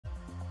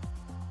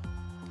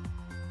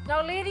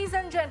Now, ladies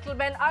and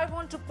gentlemen, I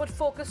want to put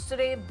focus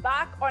today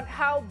back on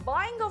how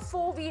buying a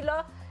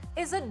four-wheeler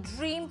is a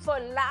dream for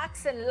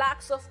lakhs and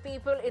lakhs of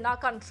people in our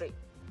country.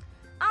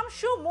 I'm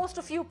sure most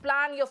of you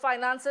plan your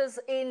finances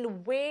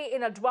way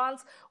in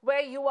advance,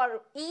 where you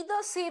are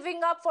either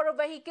saving up for a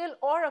vehicle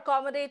or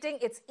accommodating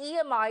its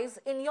EMIs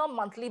in your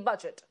monthly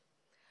budget.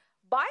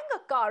 Buying a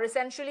car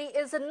essentially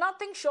is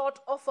nothing short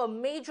of a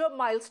major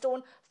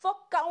milestone for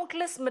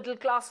countless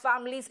middle-class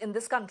families in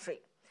this country.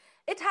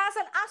 It has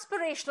an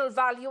aspirational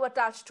value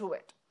attached to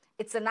it.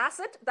 It's an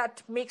asset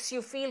that makes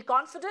you feel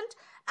confident,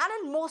 and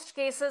in most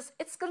cases,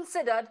 it's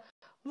considered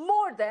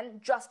more than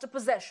just a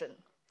possession.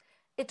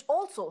 It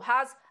also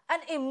has an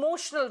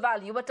emotional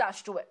value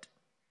attached to it.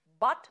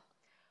 But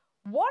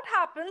what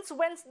happens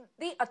when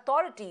the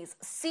authorities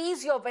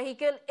seize your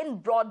vehicle in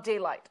broad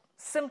daylight,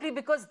 simply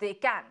because they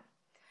can?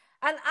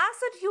 An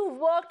asset you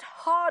worked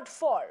hard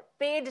for,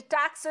 paid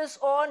taxes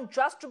on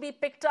just to be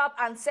picked up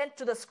and sent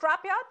to the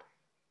scrapyard?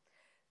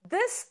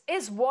 This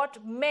is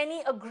what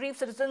many aggrieved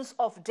citizens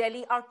of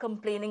Delhi are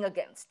complaining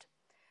against.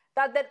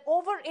 That their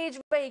overage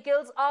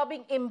vehicles are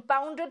being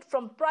impounded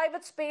from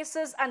private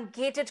spaces and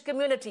gated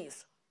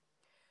communities.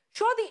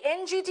 Sure, the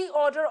NGT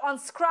order on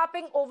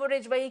scrapping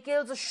overage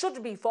vehicles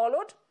should be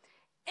followed.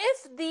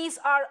 If these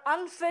are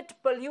unfit,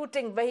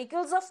 polluting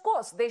vehicles, of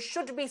course, they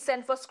should be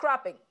sent for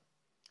scrapping.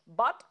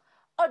 But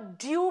a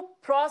due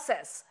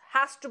process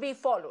has to be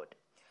followed.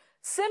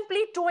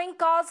 Simply towing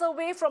cars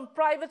away from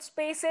private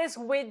spaces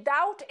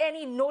without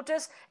any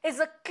notice is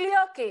a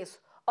clear case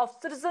of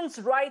citizens'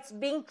 rights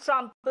being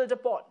trampled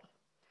upon.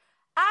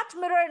 At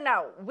Mirror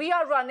Now, we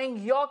are running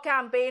your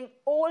campaign,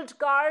 Old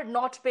Car,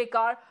 Not Pay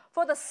Car,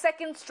 for the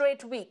second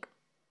straight week.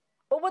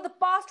 Over the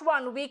past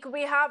 1 week,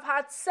 we have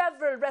had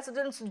several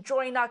residents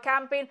join our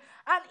campaign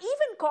and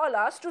even call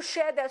us to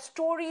share their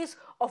stories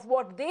of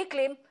what they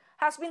claim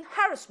has been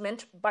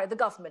harassment by the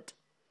government.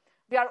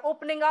 We are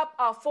opening up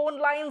our phone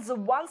lines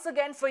once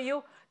again for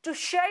you to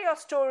share your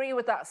story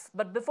with us.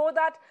 But before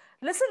that,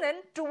 listen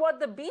in to what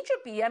the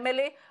BJP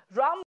MLA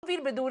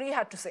Ramvir Bhiduri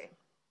had to say.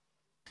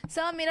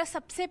 Sir, मेरा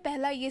सबसे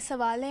पहला ये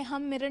सवाल है,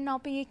 हम mirror now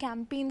पे ये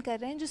campaign कर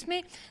रहे हैं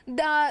जिसमें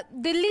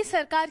दिल्ली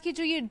सरकार की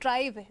जो ये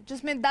ड्राइव है,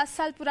 जिसमें 10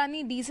 साल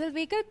पुरानी डीजल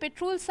व्हीकल,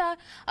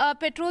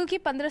 पेट्रोल की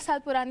 15 साल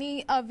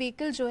पुरानी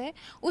व्हीकल जो है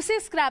उसे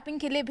स्क्रैपिंग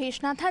के लिए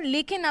भेजना था।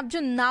 लेकिन अब जो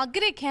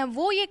नागरिक हैं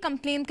वो ये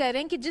कंप्लेन कर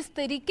रहे हैं कि जिस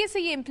तरीके से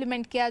ये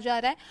इम्प्लीमेंट किया जा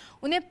रहा है,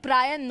 उन्हें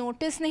प्रायर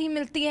नोटिस नहीं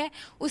मिलती है।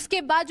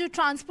 उसके बाद जो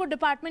ट्रांसपोर्ट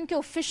डिपार्टमेंट के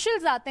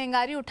ऑफिशियल्स आते हैं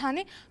गाड़ी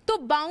उठाने, तो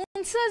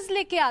बाउंसर्स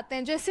लेके आते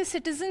हैं, जैसे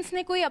सिटीजन्स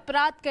ने कोई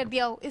अपराध कर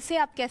दिया हो। इसे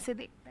आप कैसे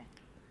देखते हैं?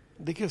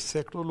 देखिए,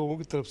 सैकड़ों लोगों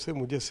की तरफ से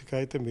मुझे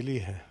शिकायतें मिली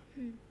हैं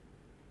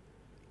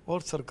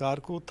और सरकार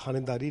को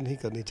थानेदारी नहीं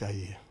करनी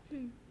चाहिए।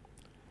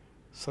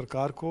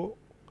 सरकार को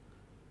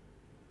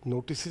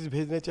नोटिस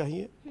भेजने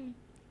चाहिए,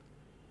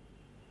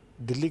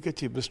 दिल्ली के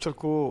चीफ मिनिस्टर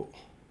को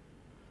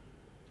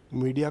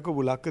मीडिया को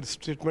बुलाकर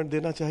स्टेटमेंट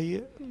देना चाहिए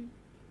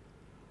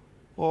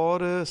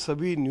और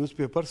सभी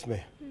न्यूज़पेपर्स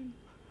में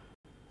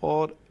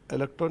और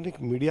इलेक्ट्रॉनिक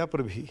मीडिया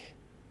पर भी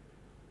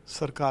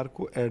सरकार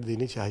को ऐड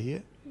देनी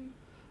चाहिए,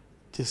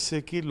 जिससे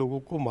कि लोगों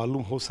को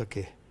मालूम हो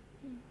सके।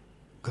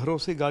 घरों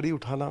से गाड़ी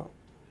उठाना,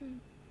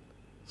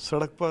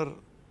 सड़क पर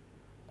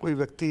कोई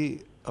व्यक्ति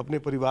अपने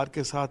परिवार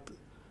के साथ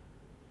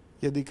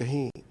यदि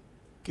कहीं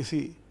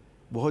किसी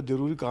बहुत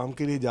ज़रूरी काम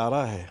के लिए जा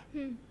रहा है,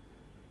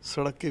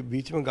 सड़क के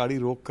बीच में गाड़ी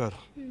रोककर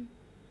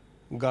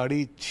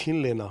गाड़ी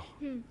छीन लेना,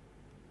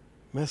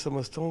 मैं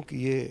समझता हूँ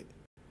कि ये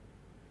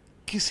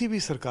किसी भी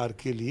सरकार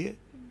के लिए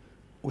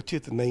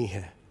उचित नहीं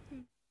है।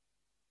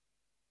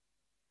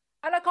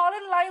 And our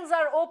call-in lines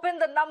are open.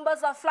 The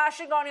numbers are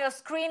flashing on your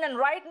screen. And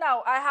right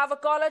now, I have a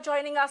caller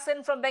joining us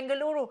in from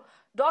Bengaluru.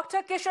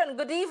 Dr. Kishan,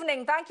 good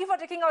evening. Thank you for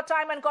taking our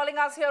time and calling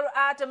us here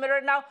at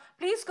Mirror Now.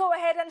 Please go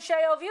ahead and share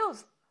your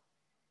views.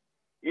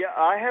 Yeah,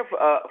 I have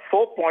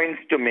 4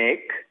 points to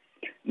make.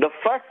 The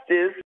first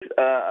is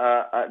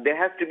there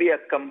has to be a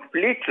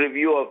complete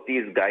review of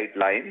these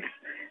guidelines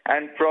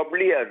and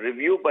probably a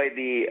review by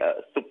the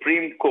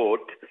Supreme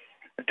Court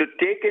to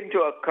take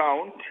into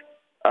account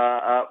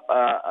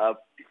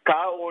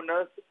car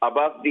owners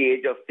above the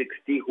age of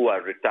 60 who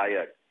are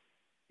retired.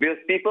 Because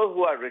people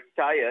who are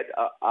retired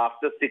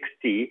after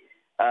 60,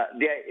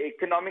 their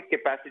economic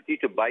capacity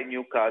to buy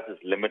new cars is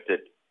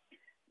limited.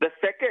 The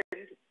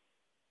second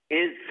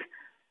is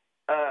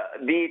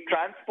the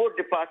Transport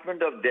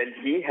Department of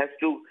Delhi has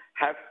to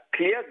have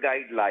clear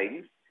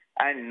guidelines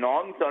and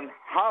norms on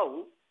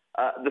how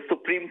the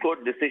Supreme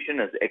Court decision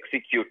is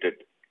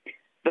executed.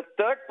 The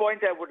third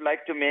point I would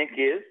like to make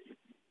is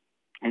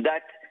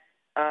that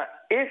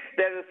if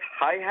there is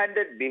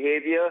high-handed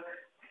behavior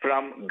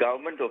from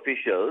government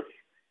officials,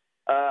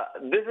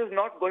 this is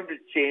not going to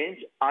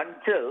change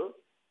until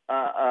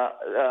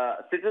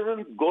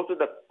citizens go to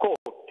the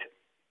court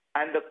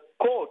and the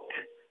court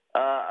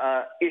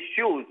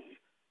issues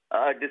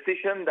a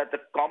decision that the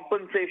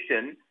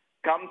compensation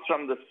comes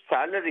from the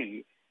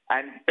salary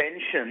and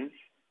pensions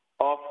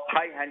of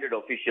high-handed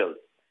officials.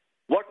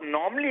 What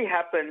normally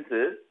happens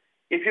is,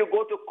 if you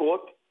go to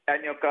court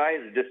and your car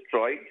is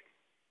destroyed,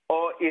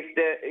 or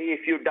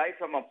if you die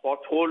from a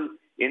pothole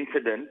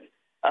incident,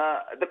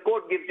 the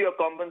court gives you a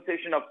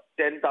compensation of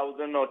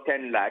 10,000 or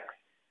 10 lakhs,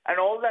 and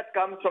all that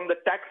comes from the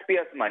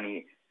taxpayers'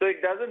 money. So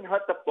it doesn't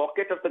hurt the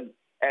pocket of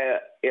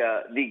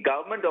the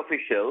government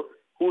official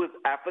who is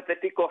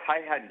apathetic or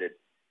high-handed.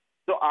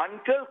 So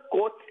until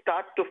courts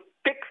start to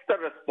fix the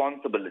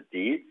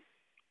responsibility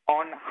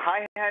on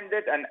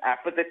high-handed and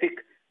apathetic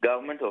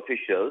government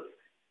officials,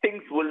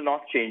 things will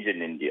not change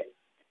in India.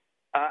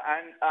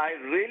 And I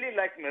really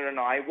like Mirror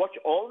Now. I watch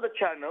all the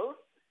channels,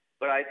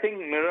 but I think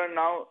Mirror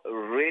Now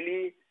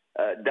really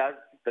does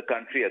the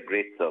country a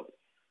great service.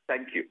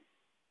 Thank you.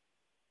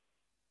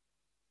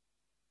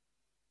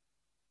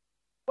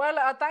 Well,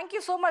 thank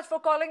you so much for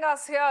calling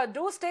us here.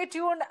 Do stay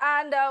tuned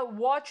and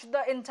watch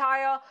the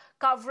entire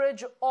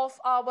coverage of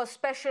our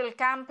special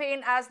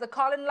campaign as the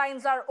call-in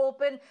lines are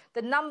open.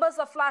 The numbers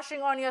are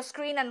flashing on your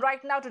screen. And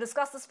right now, to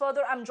discuss this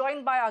further, I'm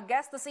joined by our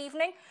guest this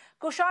evening,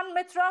 Kishan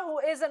Mitra, who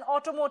is an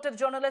automotive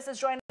journalist, is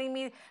joining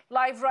me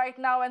live right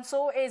now. And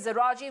so is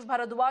Ramvir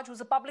Bhiduri,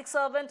 who's a public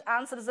servant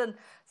and citizen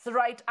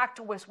rights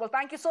activist. Well,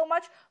 thank you so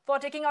much for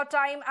taking our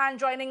time and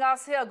joining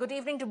us here. Good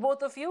evening to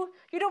both of you.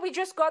 You know, we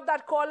just got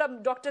that call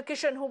of Dr.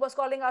 Kishan, who was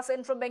calling us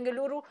in from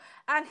Bengaluru,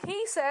 and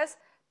he says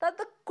that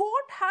the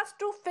court has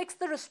to fix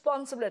the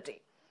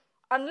responsibility.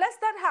 Unless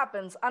that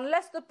happens,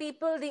 unless the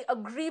people, the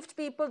aggrieved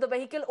people, the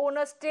vehicle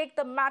owners take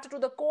the matter to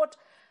the court,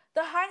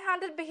 the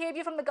high-handed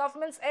behavior from the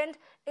government's end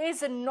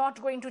is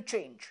not going to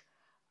change.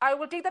 I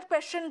will take that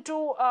question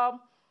to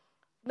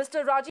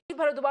Mr. Ramvir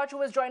Bhiduri,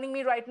 who is joining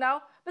me right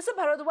now. Mr.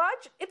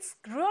 Bhiduri, it's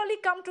really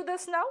come to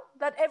this now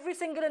that every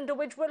single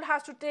individual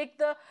has to take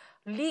the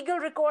legal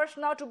recourse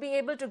now to be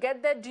able to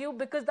get their due,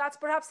 because that's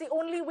perhaps the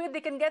only way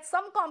they can get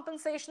some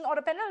compensation or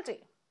a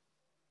penalty.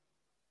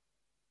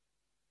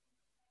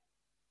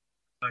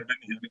 I've been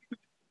hearing the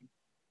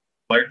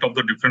plight of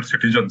the different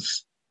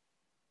citizens,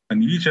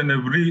 and each and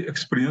every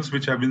experience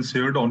which have been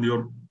shared on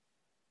your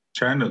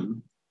channel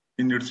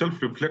in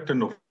itself reflect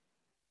an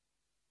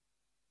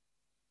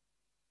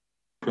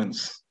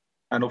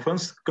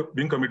offense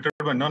being committed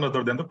by none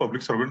other than the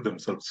public servant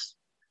themselves.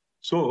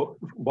 So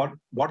what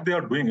they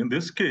are doing in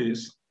this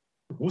case,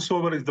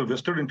 whosoever is the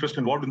vested interest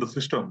involved in the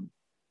system,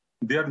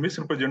 they are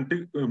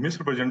misrepresenting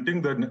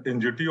the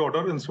NGT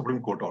order and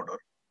Supreme Court order.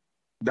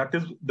 That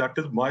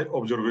is my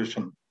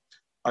observation.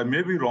 I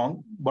may be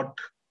wrong, but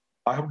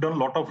I have done a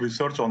lot of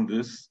research on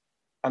this,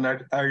 and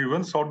I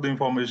even sought the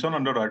information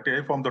under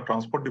RTI from the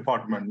Transport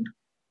Department.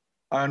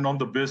 And on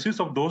the basis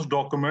of those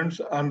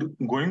documents and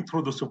going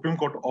through the Supreme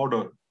Court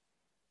order,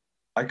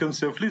 I can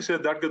safely say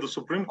that the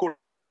Supreme Court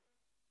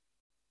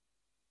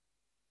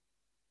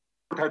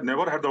had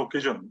never had the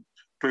occasion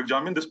to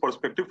examine this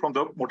perspective from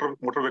the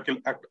Motor Vehicle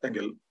Act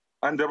angle.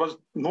 And there was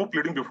no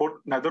pleading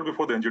neither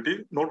before the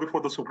NGT nor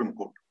before the Supreme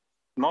Court.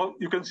 Now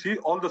you can see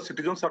all the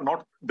citizens are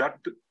not that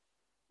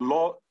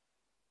law,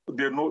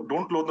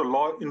 don't know the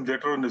law in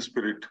letter and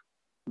spirit.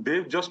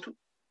 They just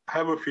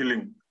have a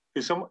feeling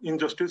some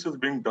injustice is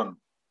being done.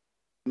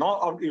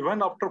 Now,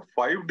 even after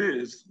 5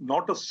 days,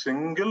 not a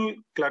single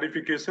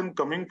clarification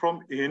coming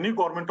from any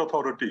government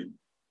authority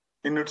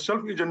in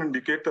itself is an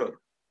indicator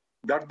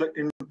that the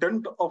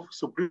intent of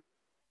Supreme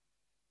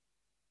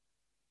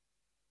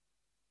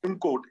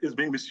Court is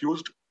being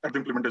misused at the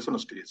implementation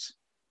stage.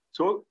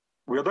 So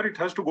whether it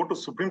has to go to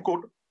Supreme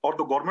Court or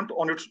the government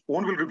on its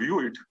own will review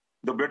it,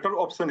 the better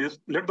option is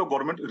let the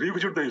government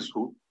revisit the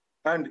issue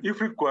and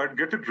if required,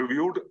 get it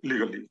reviewed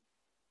legally.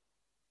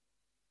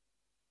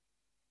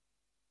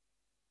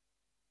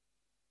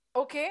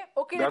 Okay,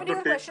 let me take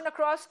a question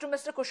across to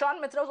Mr. Kishan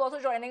Mitra, who's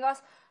also joining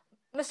us.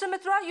 Mr.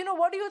 Mitra,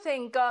 what do you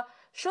think?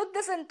 Should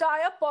this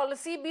entire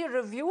policy be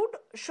reviewed?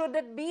 Should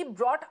it be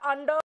brought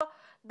under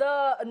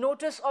the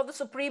notice of the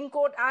Supreme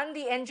Court and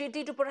the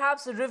NGT to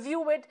perhaps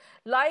review it?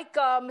 Like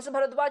Mr.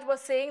 Bhiduri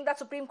was saying, that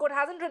Supreme Court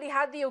hasn't really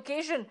had the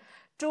occasion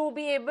to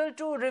be able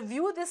to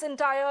review this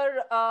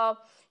entire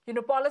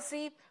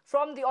policy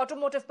from the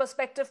automotive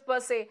perspective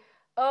per se.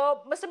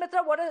 Mr.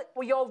 Mitra, what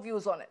are your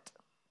views on it?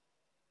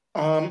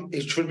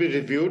 It should be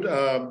reviewed,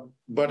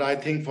 but I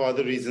think for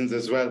other reasons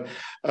as well.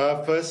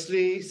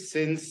 Firstly,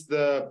 since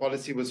the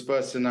policy was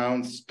first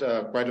announced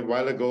quite a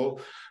while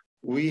ago,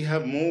 we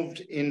have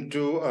moved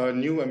into a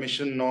new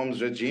emission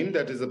norms regime,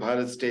 that is the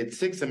Bharat State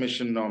 6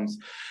 emission norms.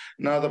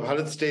 Now, the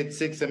Bharat State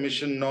 6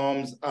 emission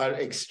norms are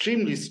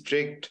extremely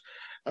strict,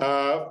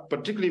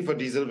 particularly for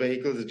diesel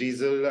vehicles.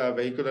 Diesel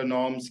vehicular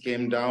norms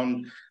came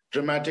down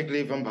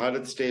dramatically from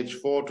Bharat Stage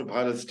 4 to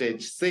Bharat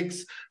Stage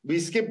 6. We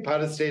skipped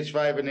Bharat Stage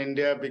 5 in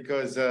India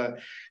because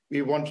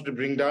we wanted to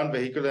bring down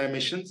vehicular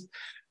emissions.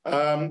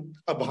 A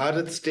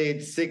Bharat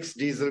Stage 6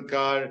 diesel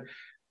car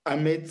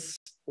emits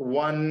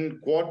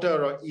 1/4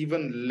 or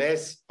even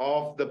less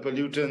of the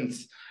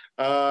pollutants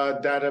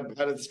that a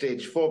Bharat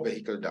Stage 4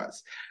 vehicle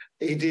does.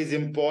 It is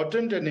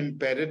important and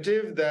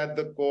imperative that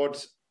the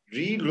courts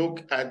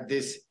relook at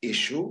this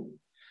issue.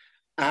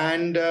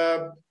 And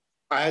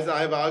as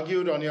I've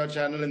argued on your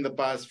channel in the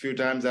past few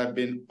times I've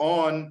been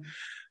on,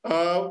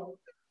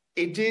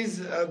 it is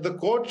the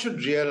court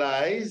should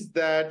realize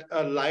that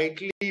a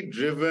lightly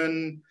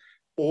driven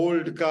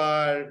old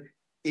car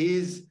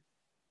is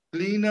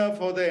cleaner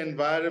for the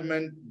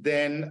environment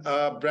than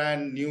a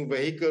brand new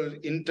vehicle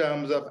in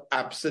terms of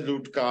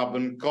absolute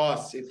carbon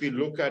costs. If you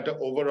look at the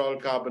overall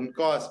carbon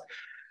cost,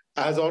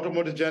 as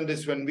automotive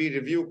journalists, when we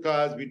review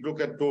cars, we look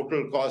at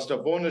total cost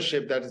of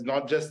ownership. That is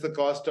not just the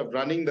cost of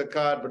running the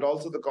car, but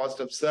also the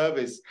cost of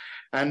service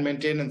and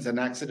maintenance and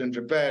accident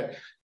repair.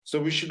 So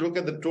we should look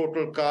at the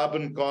total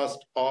carbon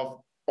cost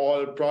of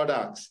all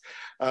products.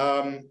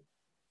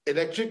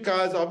 Electric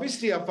cars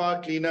obviously are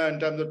far cleaner in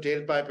terms of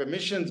tailpipe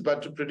emissions,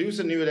 but to produce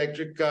a new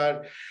electric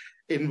car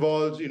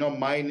involves,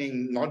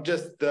 mining not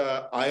just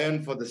the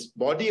iron for the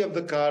body of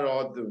the car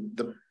or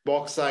the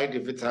bauxite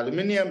if it's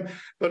aluminium,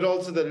 but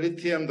also the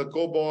lithium, the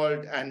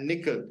cobalt, and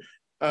nickel.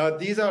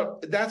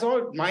 That's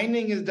all.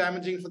 Mining is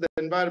damaging for the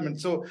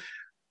environment. So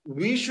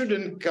we should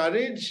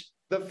encourage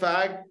the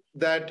fact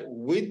that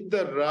with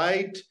the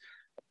right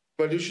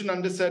pollution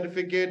under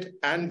certificate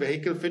and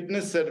vehicle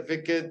fitness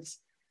certificates,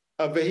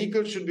 a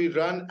vehicle should be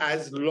run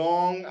as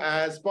long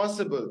as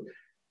possible,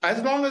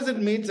 as long as it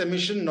meets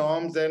emission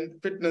norms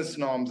and fitness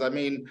norms. I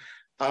mean,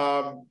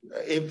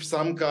 if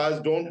some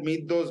cars don't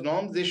meet those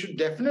norms, they should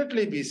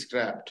definitely be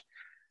scrapped.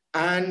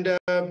 And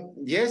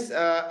yes,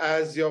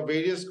 as your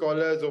various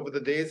scholars over the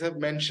days have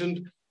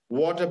mentioned,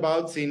 what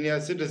about senior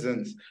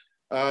citizens?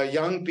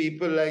 Young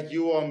people like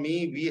you or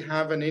me, we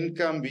have an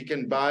income, we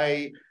can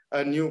buy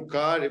a new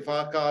car if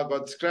our car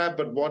got scrapped,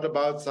 but what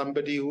about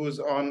somebody who's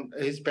on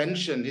his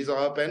pension, his or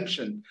her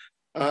pension?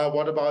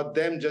 What about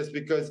them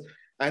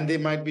and they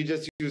might be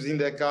just using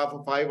their car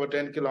for 5 or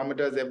 10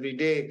 kilometers every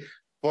day.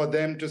 For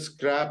them to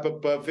scrap a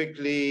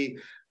perfectly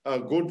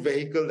good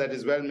vehicle that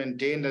is well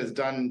maintained, has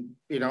done,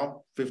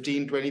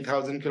 15,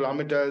 20,000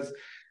 kilometers,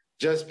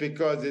 just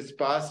because it's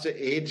past the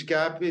age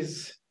gap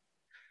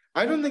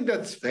I don't think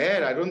that's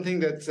fair. I don't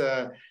think that's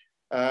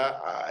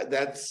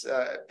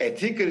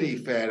ethically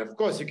fair. Of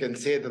course, you can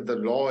say that the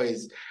law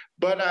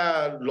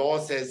law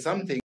says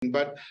something,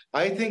 but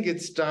I think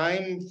it's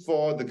time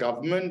for the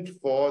government,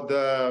 for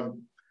the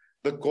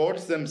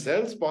courts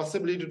themselves,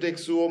 possibly to take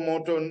suo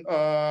moto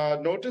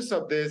notice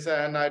of this.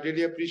 And I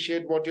really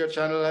appreciate what your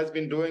channel has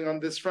been doing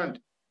on this front.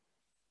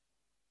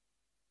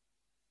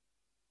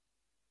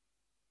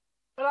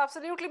 Well,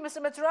 absolutely,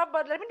 Mr. Mitra.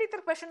 But let me take the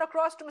question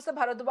across to Mr.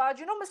 Bharadwaj.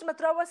 Mr.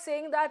 Mitra was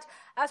saying that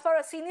as far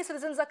as senior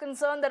citizens are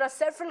concerned, there are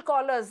several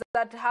callers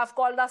that have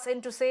called us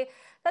in to say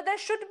that there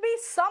should be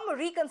some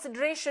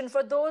reconsideration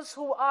for those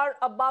who are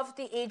above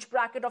the age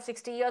bracket of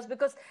 60 years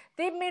because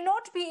they may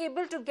not be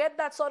able to get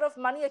that sort of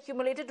money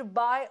accumulated to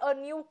buy a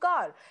new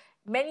car.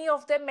 Many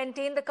of them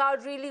maintain the car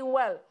really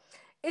well.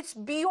 It's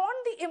beyond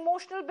the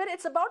emotional bit.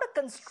 It's about a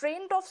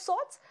constraint of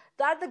sorts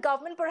that the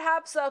government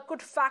perhaps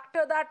could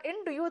factor that in.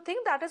 Do you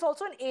think that is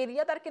also an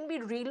area that can be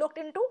relooked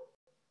into?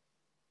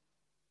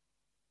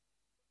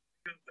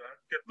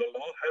 The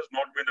law has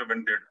not been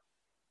amended.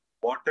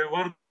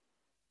 Whatever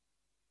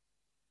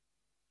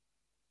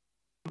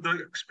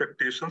the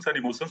expectations and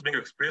emotions being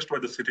expressed by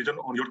the citizen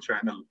on your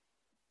channel,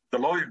 the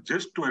law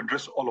exists to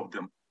address all of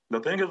them. The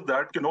thing is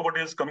that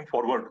nobody is coming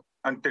forward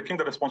and taking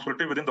the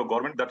responsibility within the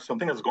government that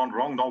something has gone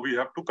wrong, now we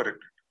have to correct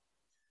it.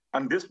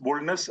 And this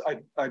boldness,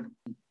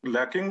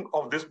 lacking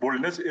of this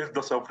boldness is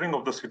the suffering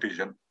of the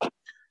citizen.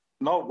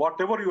 Now,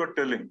 whatever you are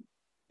telling,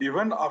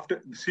 even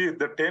after, see,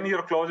 the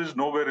 10-year clause is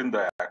nowhere in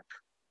the Act.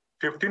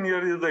 15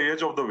 years is the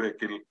age of the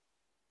vehicle.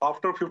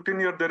 After 15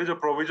 years, there is a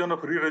provision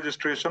of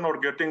re-registration or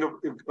getting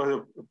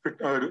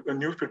a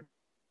new fitness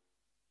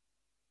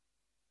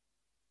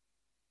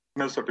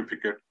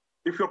certificate.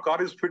 If your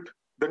car is fit,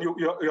 then you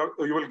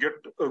will get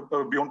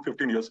beyond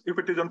 15 years. If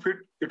it is unfit,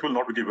 it will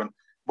not be given.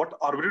 But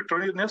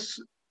arbitrariness,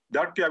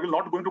 that I will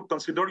not going to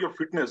consider your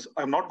fitness.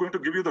 I'm not going to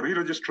give you the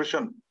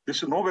re-registration.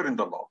 This is nowhere in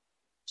the law.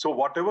 So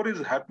whatever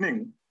is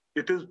happening,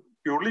 it is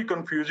purely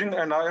confusing,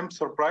 and I am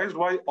surprised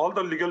why all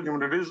the legal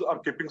luminaries are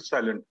keeping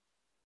silent.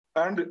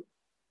 And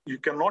you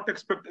cannot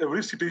expect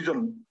every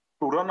citizen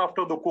to run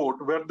after the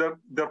court where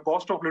their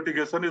cost of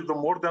litigation is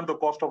more than the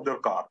cost of their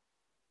car.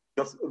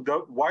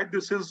 Why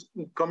this is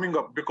coming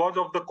up? Because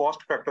of the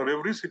cost factor.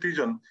 Every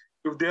citizen,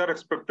 if they are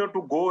expected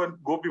to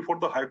go before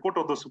the High Court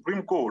or the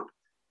Supreme Court,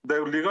 the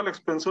legal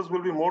expenses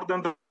will be more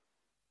than the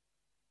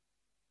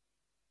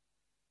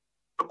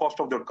cost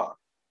of their car.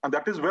 And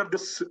that is where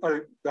this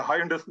the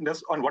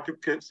high-handedness on what you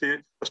say,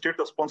 the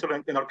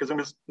state-sponsored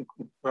anarchism is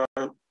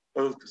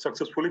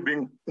successfully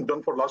being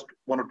done for last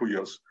 1 or 2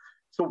 years.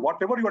 So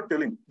whatever you are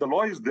telling, the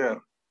law is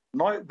there.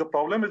 Now the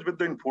problem is with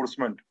the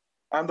enforcement.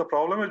 And the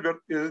problem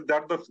is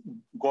that the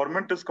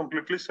government is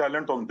completely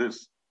silent on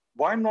this.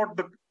 Why not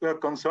the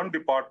concerned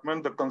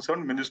department, the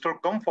concerned minister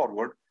come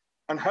forward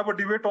and have a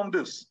debate on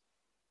this?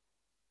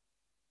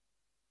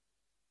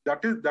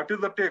 That is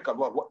the take.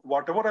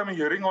 Whatever I'm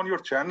hearing on your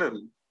channel,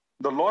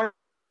 the law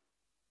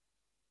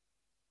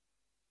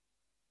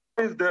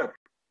is there.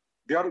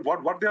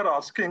 What they are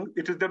asking,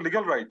 it is their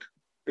legal right.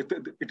 It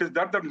is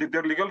that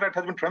their legal right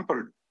has been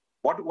trampled.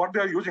 What they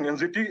are using,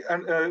 NZT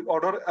and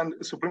order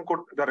and Supreme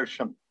Court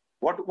direction.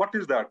 What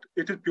is that?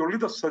 It is purely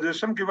the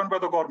suggestion given by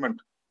the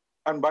government.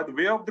 And by the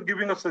way of the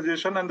giving a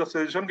suggestion and the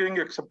suggestion getting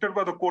accepted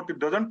by the court, it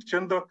doesn't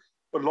change the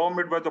law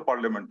made by the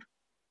parliament.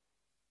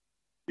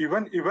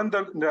 Even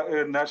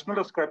the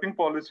national scrapping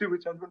policy,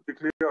 which has been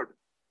declared,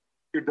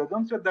 it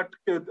doesn't say that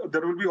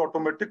there will be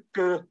automatic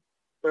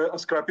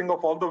scrapping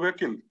of all the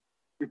vehicle.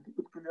 It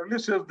clearly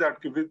says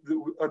that with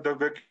the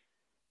vehicle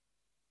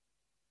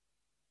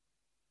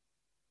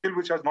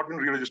which has not been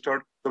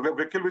re-registered, the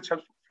vehicle which has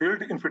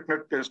failed in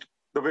fitness test,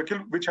 the vehicle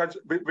which has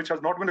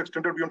not been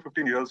extended beyond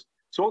 15 years.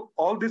 So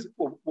all this,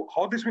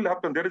 how this will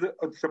happen? There is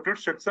a separate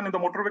section in the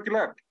Motor Vehicle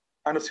Act,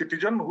 and a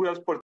citizen who has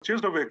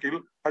purchased a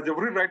vehicle has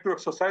every right to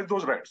exercise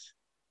those rights.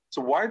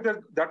 So why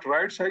that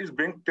rights is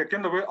being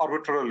taken away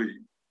arbitrarily?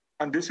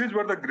 And this is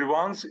where the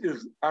grievance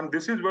is, and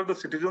this is where the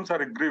citizens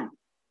are aggrieved.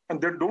 And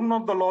they don't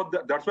know the law,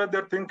 that's why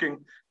they're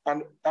thinking.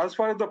 And as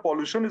far as the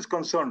pollution is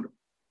concerned,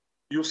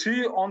 you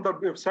see on the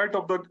website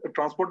of the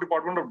Transport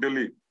Department of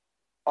Delhi,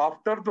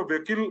 after the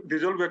vehicle,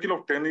 diesel vehicle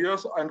of 10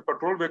 years and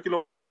petrol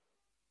vehicle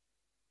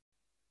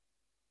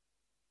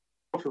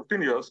of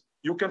 15 years,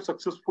 you can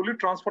successfully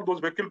transfer those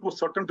vehicles to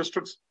certain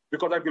districts.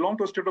 Because I belong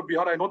to the state of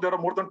Bihar, I know there are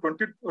more than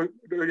 20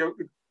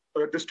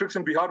 districts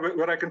in Bihar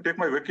where I can take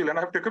my vehicle, and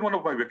I have taken one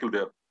of my vehicle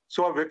there.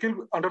 So a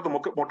vehicle under the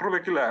Motor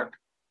Vehicle Act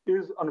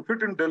is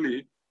unfit in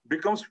Delhi,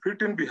 becomes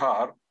fit in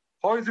Bihar.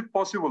 How is it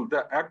possible?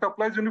 The act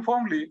applies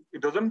uniformly.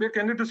 It doesn't make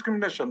any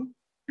discrimination.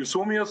 You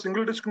show me a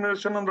single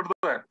discrimination under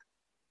the act.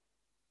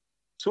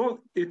 So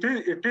it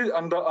is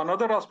under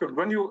another aspect.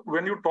 When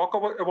you talk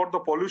about the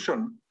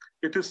pollution,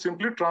 it is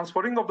simply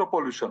transferring of the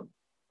pollution.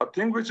 A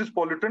thing which is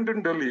pollutant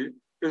in Delhi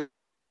is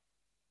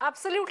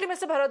absolutely,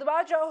 Mr.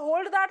 Bharadwaj.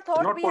 Hold that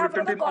thought. We have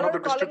another caller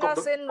calling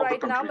us in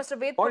right now. Mr.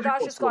 Ved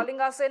Prakash is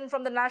calling us in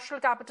from the national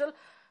capital.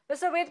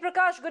 Mr. Ved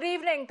Prakash, good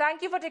evening.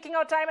 Thank you for taking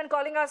our time and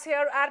calling us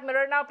here at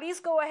Mirror Now. Please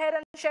go ahead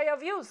and share your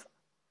views.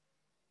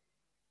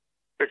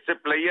 It's a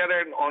pleasure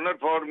and honor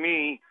for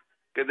me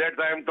that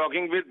I am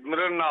talking with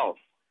Mirror Now.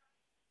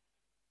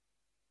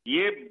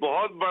 ये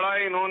बहुत बड़ा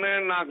इन्होंने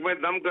नाक में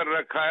दम कर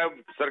रखा है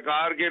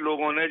सरकार के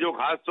लोगों ने, जो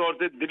खास तौर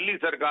से दिल्ली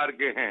सरकार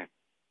के हैं.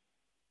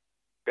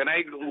 Can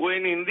I go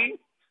in Hindi?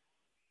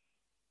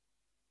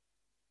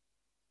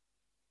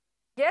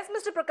 Yes,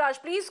 Mr.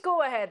 Prakash, please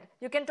go ahead.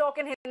 You can talk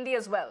in Hindi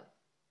as well.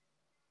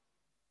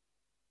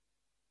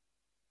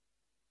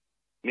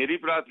 मेरी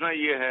प्रार्थना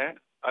ये है,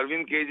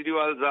 अरविंद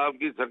केजरीवाल साहब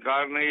की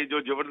सरकार ने ये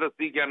जो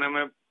जबरदस्ती क्या नाम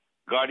है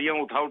गाड़ियां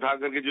उठा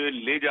करके जो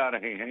ले जा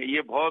रहे हैं,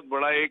 ये बहुत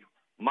बड़ा एक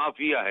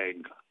माफिया है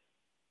इनका.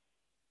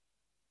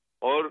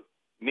 और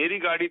मेरी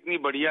गाड़ी इतनी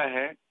बढ़िया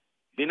है,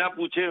 बिना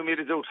पूछे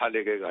मेरे से उठा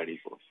ले गए गाड़ी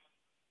को.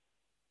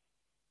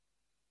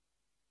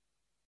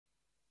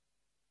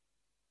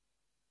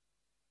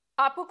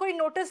 आपको कोई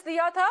नोटिस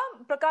दिया था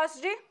प्रकाश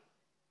जी?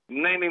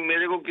 नहीं,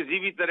 मेरे को किसी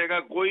भी तरह का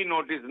कोई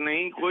नोटिस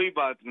नहीं, कोई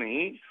बात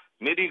नहीं.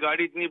 मेरी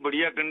गाड़ी इतनी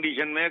बढ़िया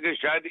कंडीशन में है कि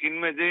शायद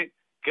इनमें से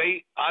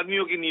कई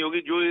आदमियों की नहीं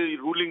होगी जो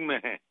रूलिंग में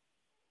है.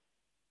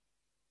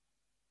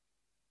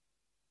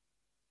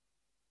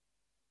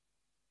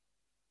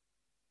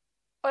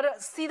 और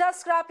सीधा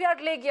स्क्रैप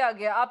यार्ड ले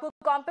गया. आपको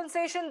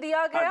कॉम्पेंसेशन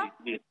दिया गया?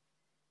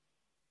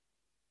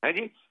 है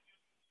जी.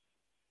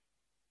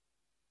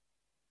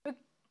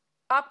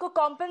 आपको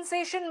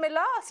कॉम्पेंसेशन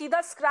मिला?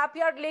 सीधा स्क्रैप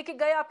यार्ड लेके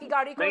गए आपकी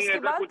गाड़ी को? नहीं, उसके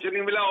बाद कुछ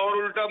नहीं मिला,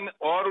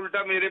 और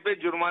उल्टा मेरे पे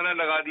जुर्माना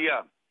लगा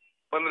दिया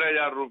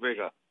 15,000 रुपए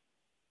का.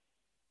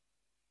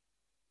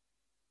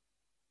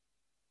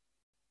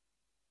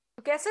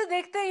 कैसे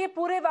देखते हैं ये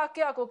पूरे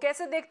वाकया को?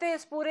 कैसे देखते हैं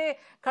इस पूरे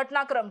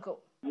घटनाक्रम को?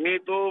 मैं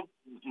तो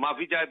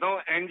माफी चाहता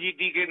हूँ,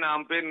 एनजीटी के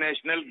नाम पे,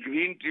 नेशनल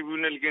ग्रीन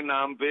ट्रिब्यूनल के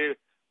नाम पे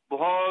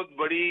बहुत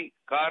बड़ी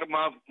कार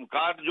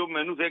जो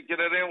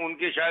मैन्युफैक्चरर है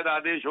उनके शायद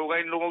आदेश होगा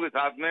इन लोगों के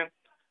साथ में.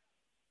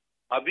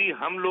 अभी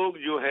हम लोग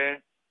जो है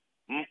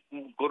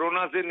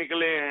कोरोना से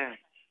निकले हैं,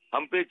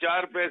 हम पे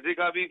 4 पैसे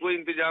का भी कोई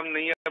इंतजाम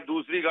नहीं है. अब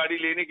दूसरी गाड़ी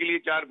लेने के लिए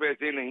 4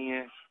 पैसे नहीं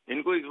है.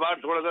 इनको इस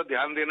बार थोड़ा सा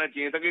ध्यान देना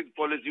चाहिए था कि इस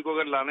पॉलिसी को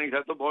अगर लाना ही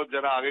था तो बहुत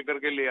जरा आगे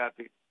करके ले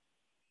आते.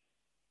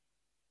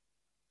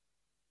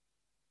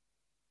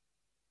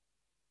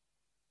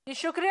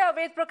 शुक्रिया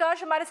वेद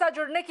प्रकाश हमारे साथ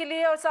जुड़ने के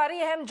लिए और सारी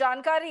अहम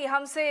जानकारी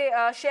हमसे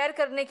शेयर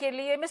करने के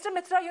लिए. Mr.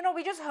 Mitra,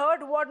 we just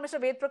heard what Mr.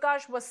 Ved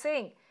Prakash was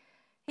saying.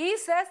 He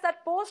says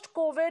that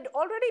post-COVID,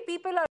 already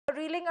people are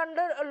reeling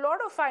under a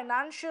lot of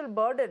financial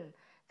burden.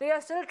 They are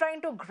still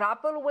trying to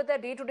grapple with their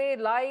day-to-day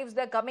lives.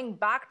 They're coming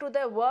back to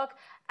their work.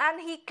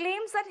 And he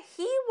claims that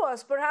he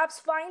was perhaps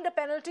fined a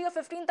penalty of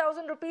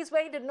 15,000 rupees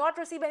where he did not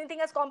receive anything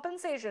as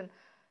compensation.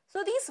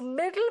 So these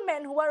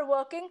middlemen who are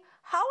working,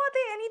 how are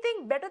they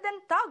anything better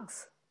than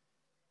thugs?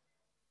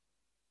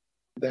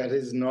 That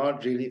is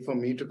not really for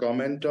me to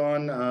comment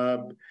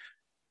on.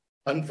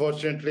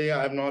 Unfortunately,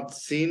 I've not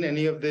seen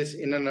any of this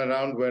in and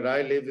around where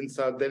I live in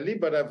South Delhi,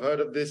 but I've heard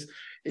of this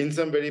in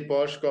some very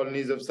posh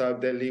colonies of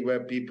South Delhi where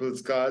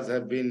people's cars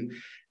have been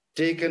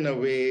taken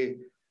away.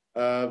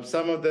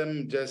 Some of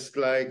them just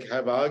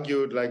have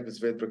argued, like Ms.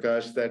 Ved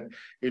Prakash, that,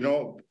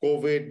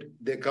 COVID,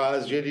 their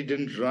cars really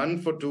didn't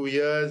run for 2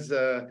 years,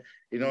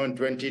 in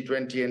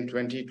 2020 and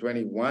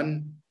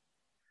 2021.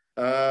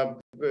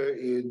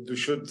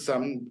 Should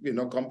some,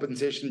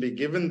 compensation be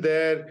given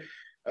there?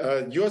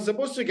 You're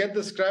supposed to get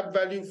the scrap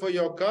value for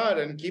your car,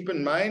 and keep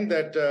in mind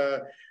that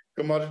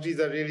commodities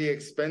are really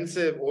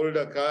expensive.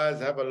 Older cars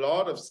have a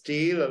lot of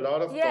steel, a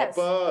lot of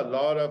copper, a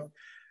lot of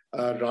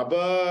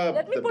rubber.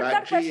 Let me put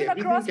that question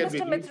across,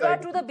 Mr. Mitra,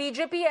 to the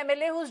BJP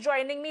MLA who's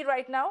joining me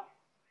right now.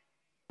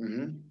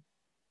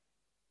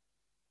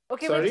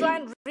 Okay, we'll try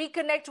and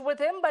reconnect with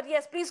him. But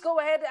yes, please go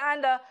ahead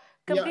and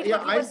complete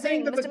what you were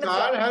saying, that Mr. the Mitra.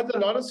 car has a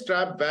lot of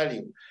scrap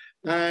value.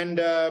 And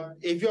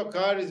if your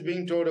car is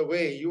being towed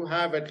away, you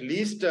have at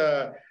least,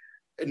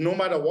 no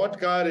matter what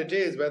car it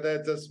is, whether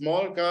it's a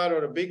small car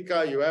or a big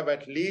car, you have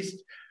at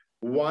least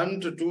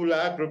 1 to 2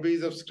 lakh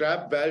rupees of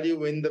scrap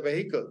value in the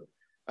vehicle.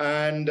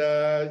 And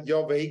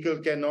your vehicle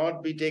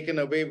cannot be taken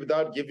away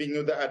without giving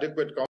you the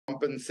adequate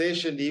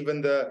compensation.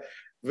 Even the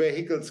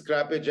Vehicle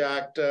Scrappage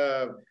Act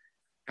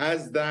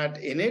has that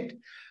in it.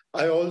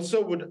 I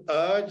also would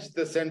urge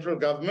the central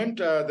government,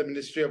 the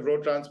Ministry of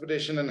Road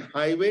Transportation and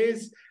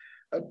Highways,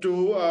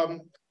 to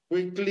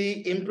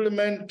quickly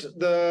implement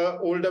the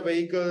older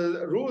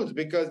vehicle rules,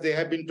 because they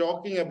have been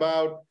talking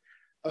about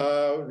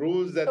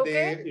rules that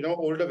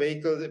older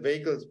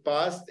vehicles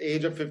past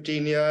age of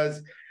 15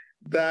 years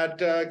that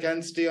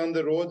can stay on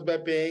the roads by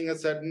paying a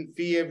certain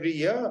fee every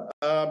year.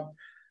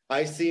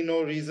 I see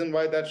no reason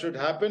why that should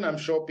happen. I'm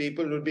sure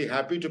people will be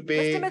happy to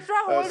pay. Mr. Mitra,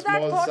 hold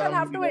that thought. I'll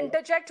have to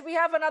interject. We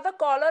have another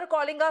caller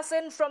calling us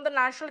in from the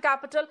national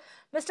capital.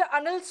 Mr.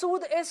 Anil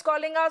Sood is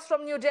calling us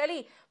from New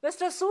Delhi.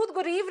 Mr. Sood,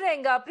 good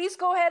evening. Please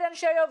go ahead and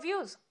share your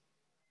views.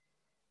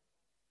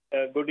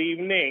 Good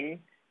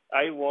evening.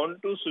 I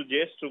want to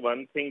suggest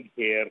one thing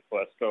here,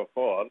 first of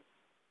all.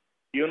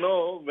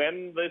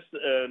 When this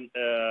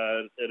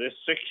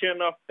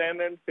restriction of 10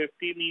 and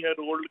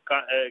 15-year-old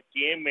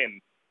came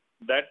in,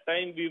 that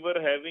time we were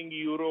having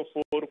Euro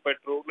 4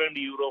 petrol and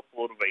Euro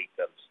 4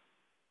 vehicles.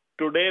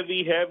 Today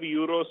we have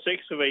Euro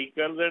 6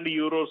 vehicles and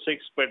Euro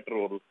 6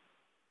 petrol,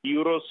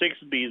 Euro 6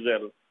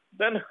 diesel.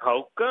 Then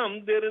how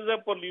come there is a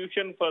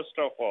pollution, first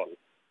of all?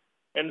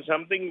 And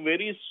something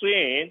very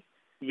strange,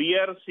 we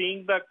are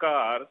seeing the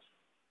cars.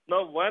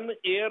 Now one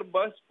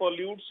Airbus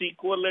pollutes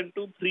equivalent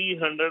to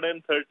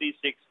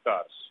 336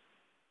 cars.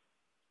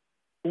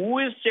 Who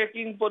is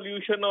checking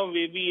pollution of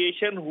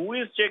aviation? Who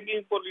is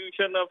checking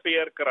pollution of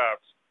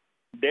aircrafts?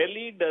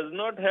 Delhi does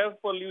not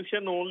have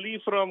pollution only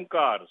from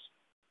cars.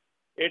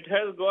 It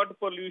has got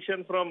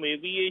pollution from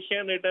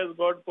aviation. It has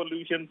got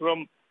pollution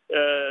from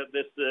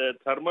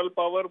thermal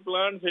power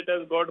plants. It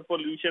has got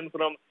pollution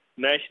from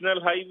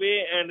national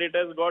highway, and it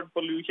has got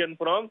pollution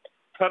from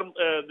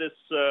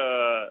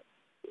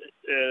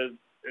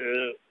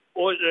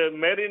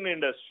marine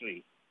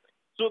industry.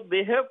 So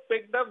they have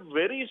picked up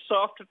very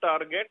soft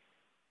target.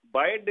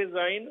 By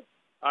design,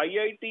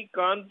 IIT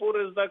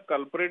Kanpur is the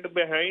culprit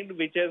behind,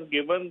 which has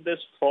given this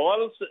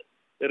false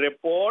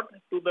report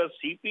to the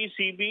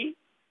CPCB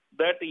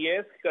that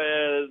yes,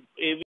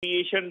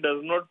 aviation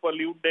does not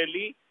pollute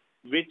Delhi,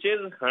 which is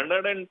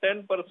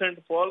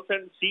 110% false.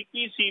 And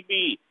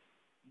CPCB,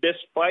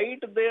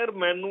 despite their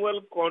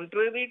manual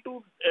contrary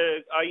to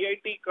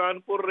IIT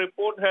Kanpur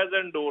report, has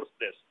endorsed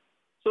this.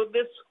 So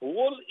this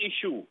whole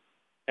issue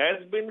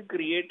has been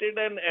created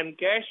and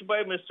encashed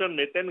by Mr.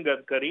 Nitin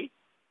Gadkari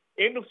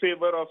in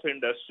favor of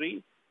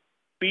industry.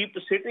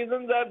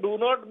 Citizens do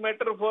not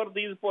matter for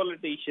these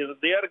politicians.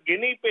 They are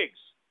guinea pigs.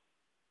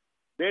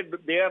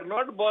 They are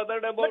not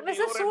bothered about. But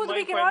Mr. Sood,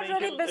 we cannot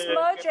really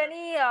besmirch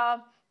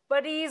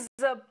anybody's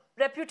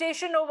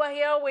reputation over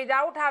here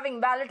without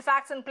having valid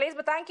facts in place.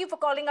 But thank you for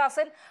calling us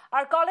in.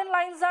 Our call-in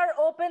lines are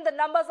open. The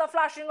numbers are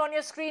flashing on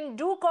your screen.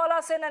 Do call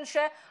us in and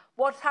share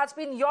what has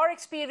been your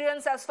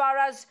experience as far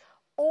as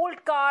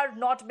old car,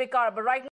 not big car. But right now,